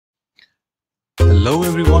Hello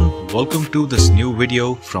everyone, welcome to this new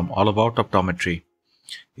video from All About Optometry.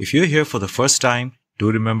 If you're here for the first time,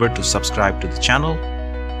 do remember to subscribe to the channel,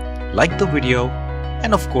 like the video,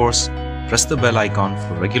 and of course, press the bell icon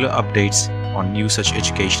for regular updates on new such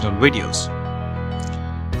educational videos.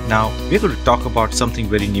 Now, we're going to talk about something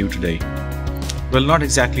very new today. Well, not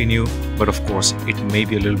exactly new, but of course, it may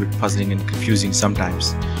be a little bit puzzling and confusing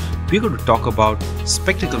sometimes. We're going to talk about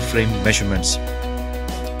spectacle frame measurements.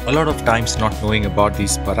 A lot of times not knowing about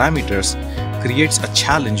these parameters creates a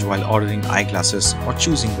challenge while ordering eyeglasses or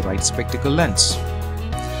choosing the right spectacle lens.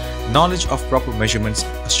 Knowledge of proper measurements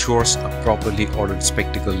assures a properly ordered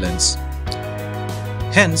spectacle lens.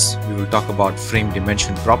 Hence, we will talk about frame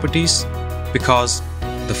dimension properties because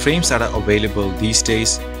the frames that are available these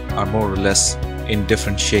days are more or less in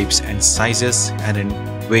different shapes and sizes and in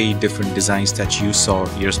way different designs that you saw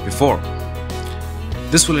years before.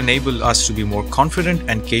 This will enable us to be more confident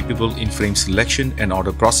and capable in frame selection and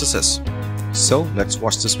order processes. So let's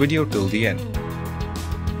watch this video till the end.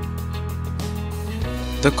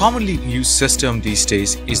 The commonly used system these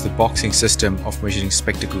days is the boxing system of measuring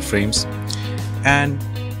spectacle frames, and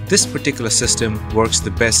this particular system works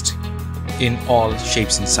the best in all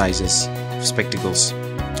shapes and sizes of spectacles.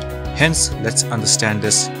 Hence, let's understand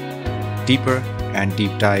this deeper and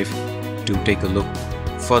deep dive to take a look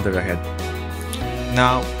further ahead.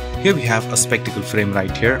 Now, here we have a spectacle frame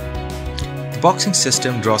right here. The boxing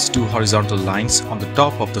system draws two horizontal lines on the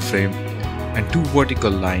top of the frame and two vertical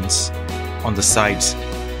lines on the sides,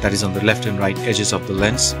 that is on the left and right edges of the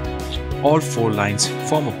lens. All four lines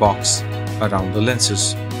form a box around the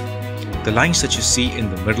lenses. The lines that you see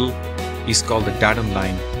in the middle is called the datum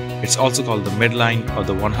line. It's also called the midline or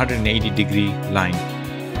the 180-degree line.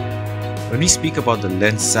 When we speak about the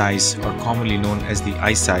lens size, or commonly known as the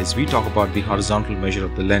eye size, we talk about the horizontal measure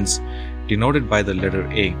of the lens denoted by the letter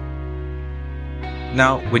A.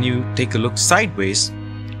 Now, when you take a look sideways,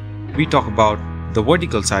 we talk about the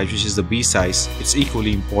vertical size, which is the B size. It's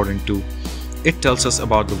equally important too. It tells us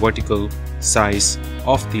about the vertical size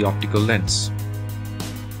of the optical lens.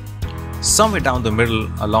 Somewhere down the middle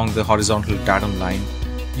along the horizontal datum line,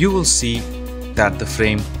 you will see that the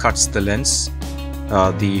frame cuts the lens,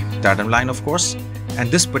 the datum line of course, and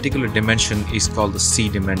this particular dimension is called the C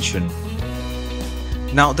dimension.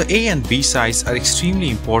 Now the A and B size are extremely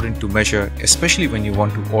important to measure, especially when you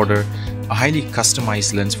want to order a highly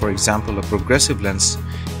customized lens, for example a progressive lens.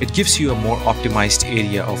 It gives you a more optimized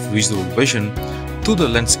area of visual vision through the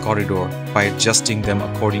lens corridor by adjusting them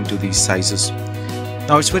according to these sizes.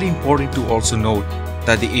 Now it's very important to also note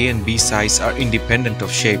that the A and B size are independent of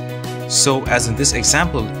shape. So as in this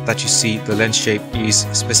example that you see, the lens shape is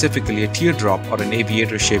specifically a teardrop or an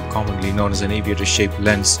aviator shape, commonly known as an aviator shaped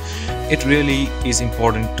lens. It really is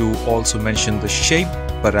important to also mention the shape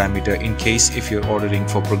parameter in case if you're ordering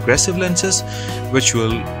for progressive lenses, which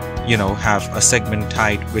will have a segment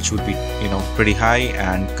height which would be pretty high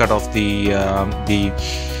and cut off the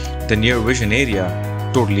near vision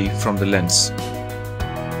area totally from the lens.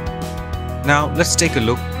 Now let's take a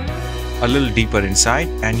look a little deeper inside,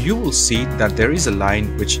 and you will see that there is a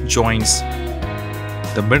line which joins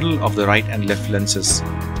the middle of the right and left lenses,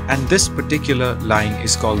 and this particular line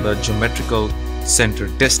is called the geometrical center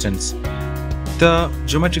distance. The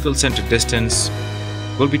geometrical center distance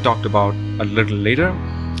will be talked about a little later,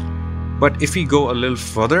 but if we go a little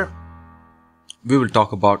further, we will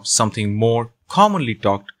talk about something more commonly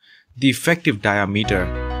talked, the effective diameter.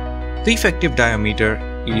 The effective diameter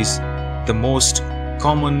is the most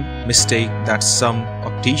common mistake that some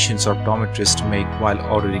opticians or optometrists make while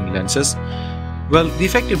ordering lenses. Well, the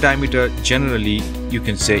effective diameter generally, you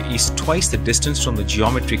can say, is twice the distance from the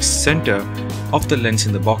geometric center of the lens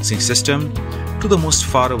in the boxing system to the most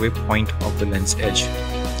far away point of the lens edge.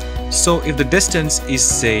 So if the distance is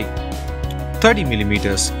say 30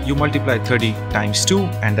 millimeters, you multiply 30 times 2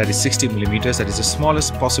 and that is 60 millimeters. That is the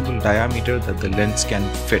smallest possible diameter that the lens can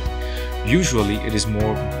fit. Usually it is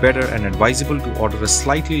more better and advisable to order a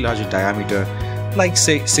slightly larger diameter, like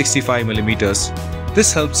say 65 millimeters.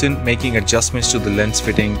 This helps in making adjustments to the lens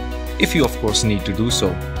fitting if you of course need to do so.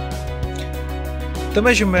 The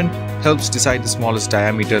measurement helps decide the smallest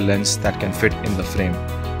diameter lens that can fit in the frame.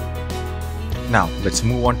 Now let's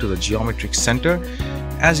move on to the geometric center.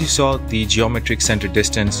 As you saw, the geometric center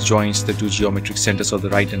distance joins the two geometric centers of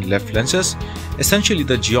the right and left lenses. Essentially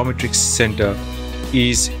the geometric center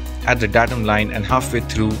is at the datum line and halfway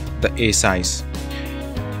through the A size.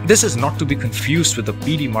 This is not to be confused with the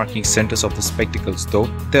PD marking centers of the spectacles, though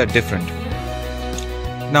they are different.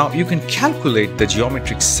 Now you can calculate the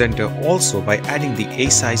geometric center also by adding the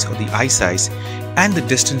A size or the eye size and the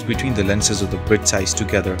distance between the lenses of the bridge size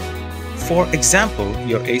together. For example,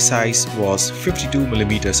 your A size was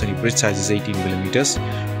 52mm and your bridge size is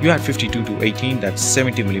 18mm. You had 52 to 18, that's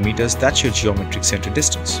 70mm. That's your geometric center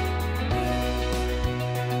distance.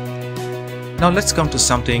 Now let's come to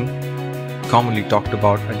something commonly talked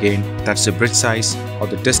about again, that's the bridge size or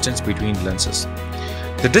the distance between lenses.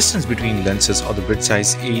 The distance between lenses or the bridge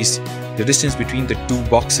size is the distance between the two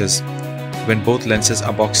boxes when both lenses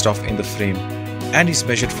are boxed off in the frame, and is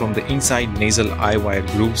measured from the inside nasal eye wire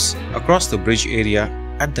grooves across the bridge area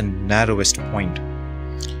at the narrowest point.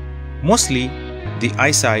 Mostly, the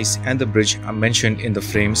eye size and the bridge are mentioned in the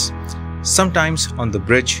frames, sometimes on the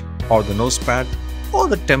bridge or the nose pad or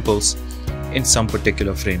the temples in some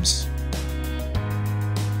particular frames.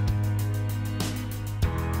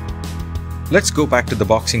 Let's go back to the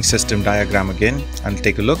boxing system diagram again and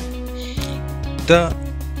take a look. The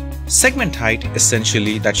segment height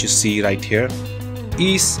essentially that you see right here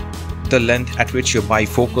is the length at which your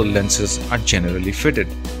bifocal lenses are generally fitted.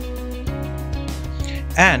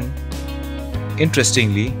 And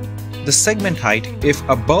interestingly, the segment height, if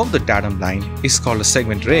above the datum line, is called a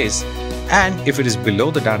segment raise, and if it is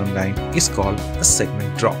below the datum line, is called a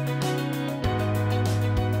segment drop.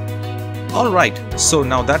 Alright, so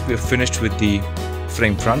now that we've finished with the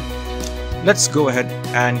frame front, let's go ahead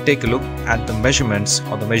and take a look at the measurements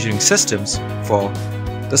or the measuring systems for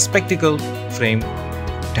the spectacle frame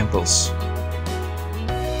temples.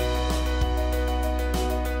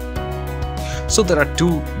 So there are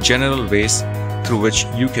two general ways through which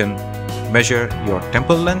you can measure your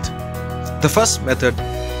temple length. The first method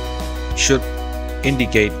should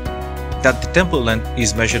indicate that the temple length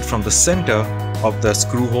is measured from the center of the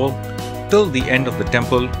screw hole till the end of the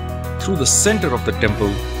temple, through the center of the temple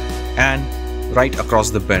and right across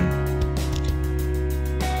the bend.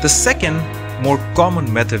 The second more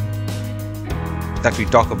common method that we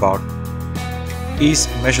talk about is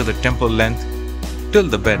measure the temple length till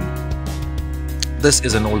the bend. This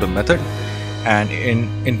is an older method, and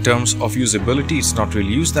in terms of usability it's not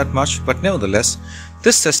really used that much, but nevertheless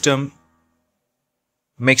this system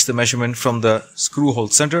makes the measurement from the screw hole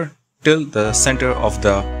center till the center of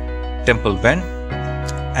the temple bend,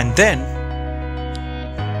 and then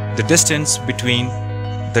the distance between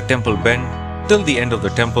the temple bend till the end of the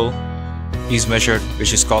temple is measured,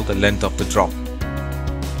 which is called the length of the drop.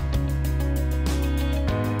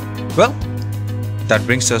 Well, that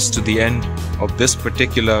brings us to the end of this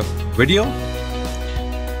particular video.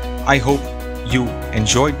 I hope you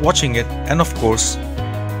enjoyed watching it, and of course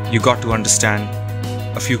you got to understand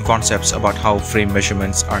a few concepts about how frame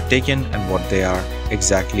measurements are taken and what they are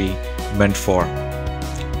exactly meant for.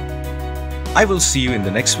 I will see you in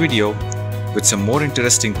the next video with some more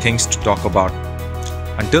interesting things to talk about.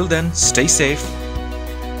 Until then, stay safe,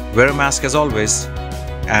 wear a mask as always,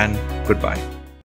 and goodbye.